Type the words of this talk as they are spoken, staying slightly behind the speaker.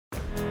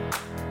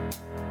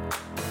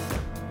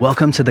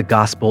Welcome to the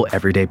Gospel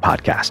Everyday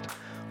Podcast,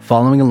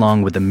 following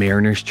along with the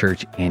Mariners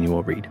Church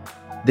annual read.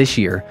 This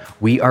year,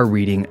 we are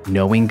reading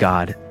Knowing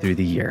God Through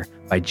the Year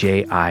by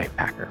J.I.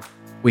 Packer.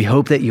 We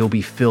hope that you'll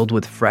be filled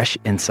with fresh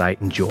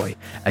insight and joy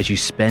as you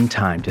spend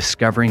time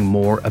discovering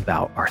more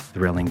about our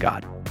thrilling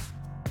God.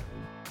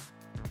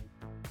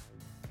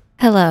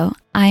 Hello,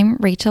 I'm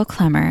Rachel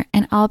Clemmer,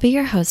 and I'll be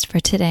your host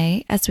for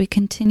today as we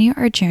continue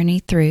our journey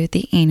through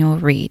the annual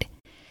read.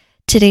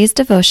 Today's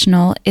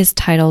devotional is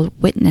titled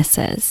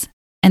Witnesses,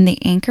 and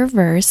the anchor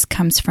verse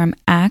comes from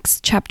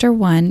Acts chapter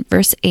 1,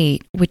 verse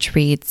 8, which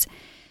reads,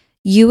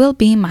 "You will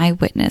be my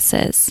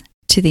witnesses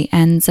to the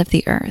ends of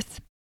the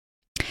earth."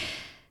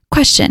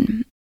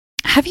 Question: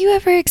 have you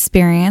ever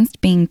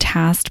experienced being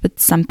tasked with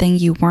something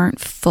you weren't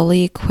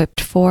fully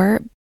equipped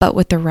for, but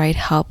with the right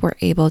help were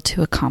able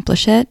to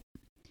accomplish it?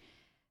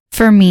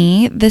 For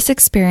me, this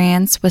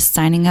experience was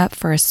signing up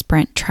for a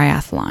sprint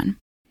triathlon.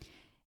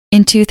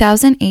 In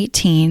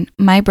 2018,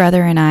 my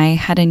brother and I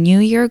had a New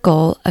Year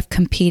goal of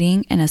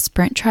competing in a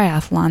sprint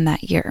triathlon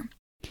that year.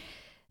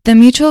 The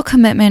mutual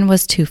commitment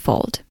was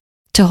twofold: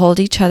 to hold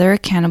each other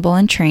accountable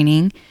in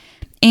training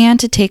and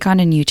to take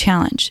on a new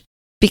challenge.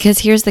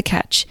 Because here's the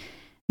catch: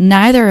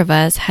 neither of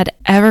us had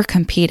ever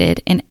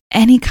competed in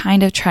any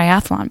kind of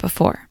triathlon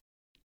before.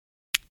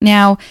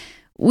 Now,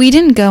 we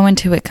didn't go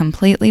into it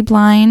completely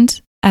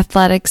blind.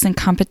 Athletics and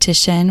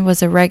competition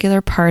was a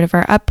regular part of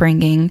our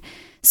upbringing,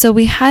 so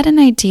we had an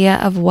idea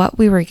of what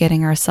we were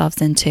getting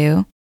ourselves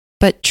into.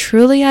 But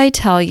truly I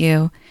tell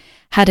you,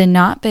 had it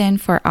not been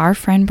for our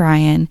friend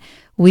Brian,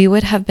 we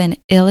would have been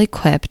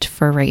ill-equipped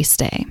for race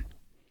day.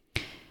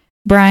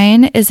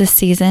 Brian is a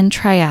seasoned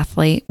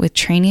triathlete with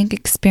training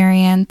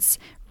experience,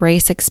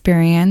 race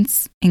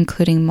experience,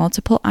 including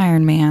multiple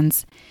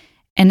Ironmans,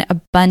 and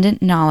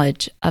abundant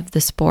knowledge of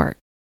the sport.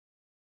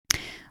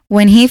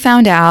 When he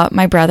found out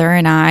my brother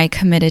and I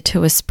committed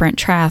to a sprint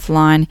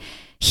triathlon,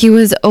 he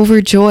was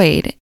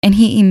overjoyed, and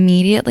he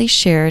immediately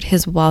shared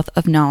his wealth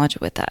of knowledge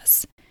with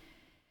us.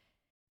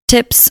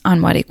 Tips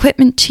on what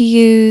equipment to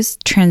use,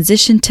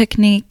 transition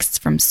techniques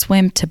from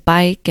swim to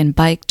bike and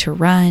bike to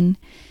run.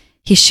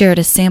 He shared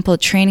a sample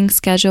training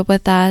schedule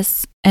with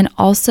us and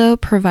also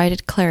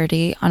provided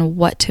clarity on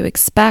what to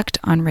expect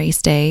on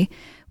race day,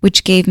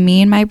 which gave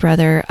me and my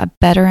brother a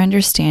better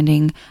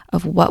understanding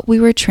of what we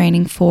were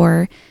training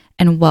for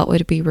and what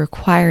would be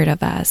required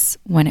of us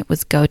when it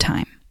was go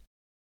time.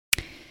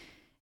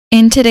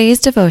 In today's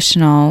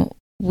devotional,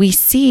 we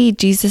see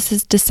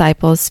Jesus'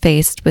 disciples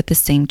faced with the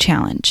same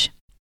challenge.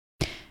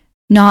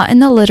 Not in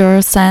the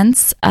literal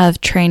sense of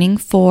training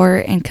for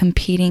and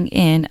competing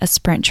in a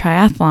sprint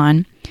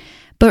triathlon,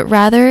 but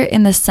rather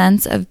in the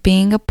sense of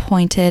being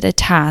appointed a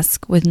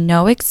task with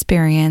no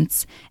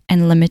experience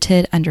and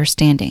limited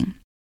understanding.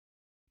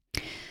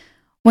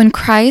 When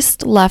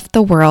Christ left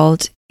the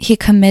world, he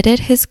committed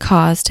his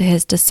cause to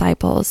his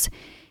disciples,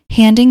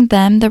 handing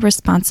them the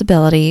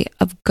responsibility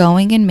of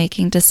going and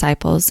making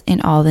disciples in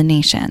all the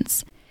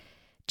nations.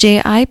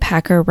 J.I.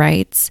 Packer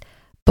writes,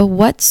 "But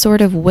what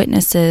sort of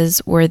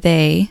witnesses were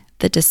they,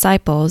 the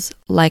disciples,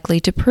 likely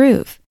to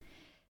prove?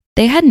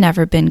 They had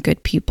never been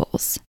good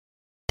pupils.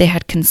 They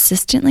had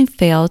consistently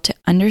failed to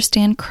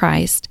understand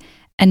Christ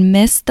and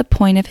missed the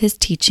point of his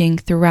teaching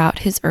throughout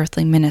his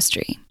earthly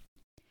ministry.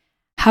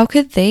 How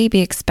could they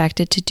be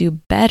expected to do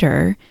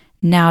better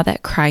now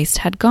that Christ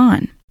had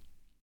gone?"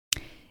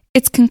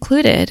 It's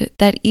concluded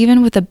that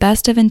even with the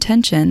best of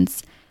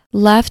intentions,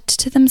 left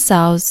to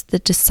themselves, the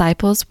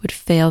disciples would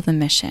fail the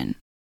mission.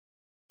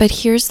 But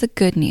here's the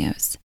good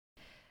news.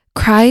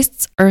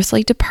 Christ's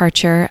earthly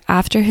departure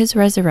after his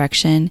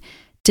resurrection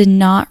did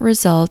not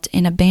result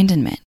in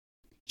abandonment.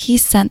 He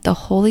sent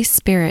the Holy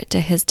Spirit to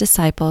his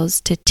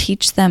disciples to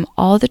teach them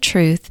all the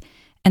truth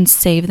and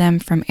save them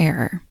from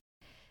error.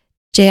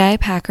 J.I.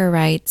 Packer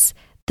writes,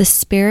 "The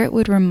Spirit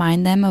would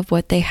remind them of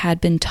what they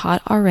had been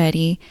taught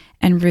already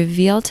and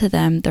reveal to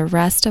them the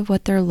rest of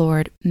what their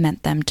Lord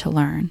meant them to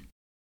learn."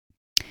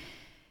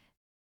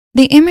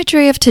 The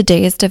imagery of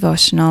today's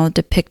devotional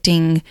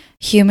depicting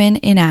human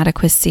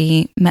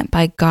inadequacy met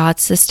by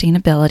God's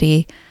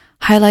sustainability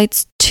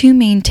highlights two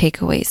main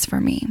takeaways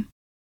for me.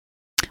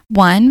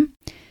 One,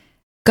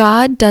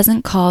 God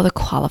doesn't call the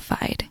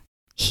qualified.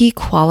 He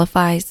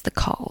qualifies the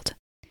called.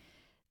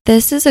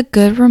 This is a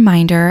good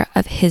reminder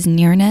of his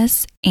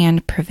nearness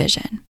and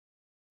provision.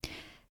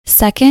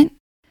 Second,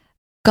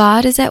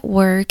 God is at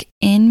work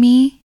in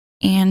me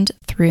and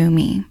through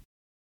me.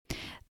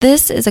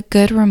 This is a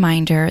good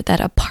reminder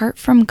that apart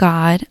from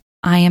God,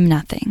 I am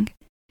nothing.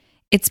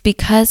 It's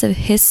because of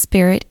his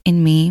Spirit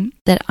in me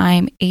that I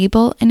am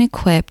able and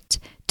equipped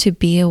to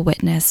be a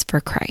witness for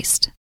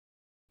Christ.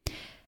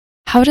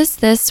 How does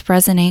this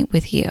resonate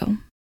with you?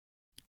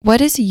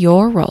 What is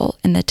your role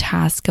in the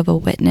task of a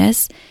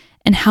witness,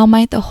 and how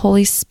might the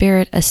Holy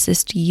Spirit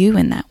assist you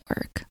in that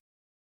work?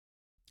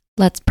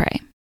 Let's pray.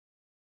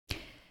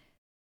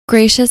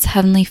 Gracious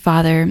Heavenly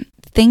Father,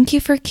 thank you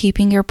for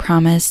keeping your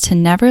promise to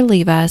never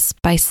leave us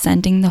by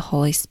sending the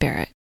Holy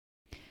Spirit.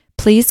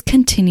 Please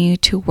continue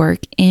to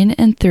work in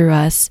and through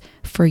us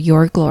for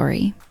your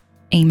glory.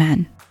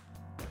 Amen.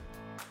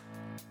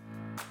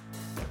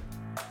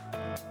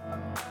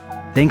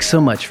 Thanks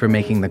so much for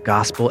making the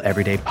Gospel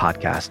Everyday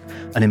podcast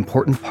an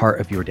important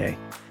part of your day.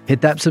 Hit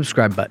that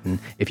subscribe button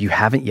if you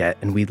haven't yet,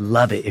 and we'd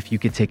love it if you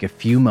could take a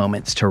few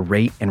moments to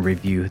rate and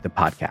review the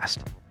podcast.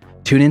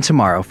 Tune in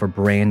tomorrow for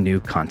brand new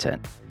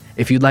content.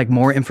 If you'd like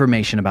more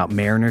information about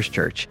Mariners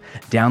Church,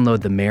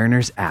 download the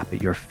Mariners app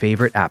at your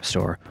favorite app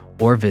store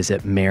or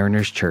visit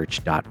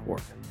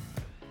marinerschurch.org.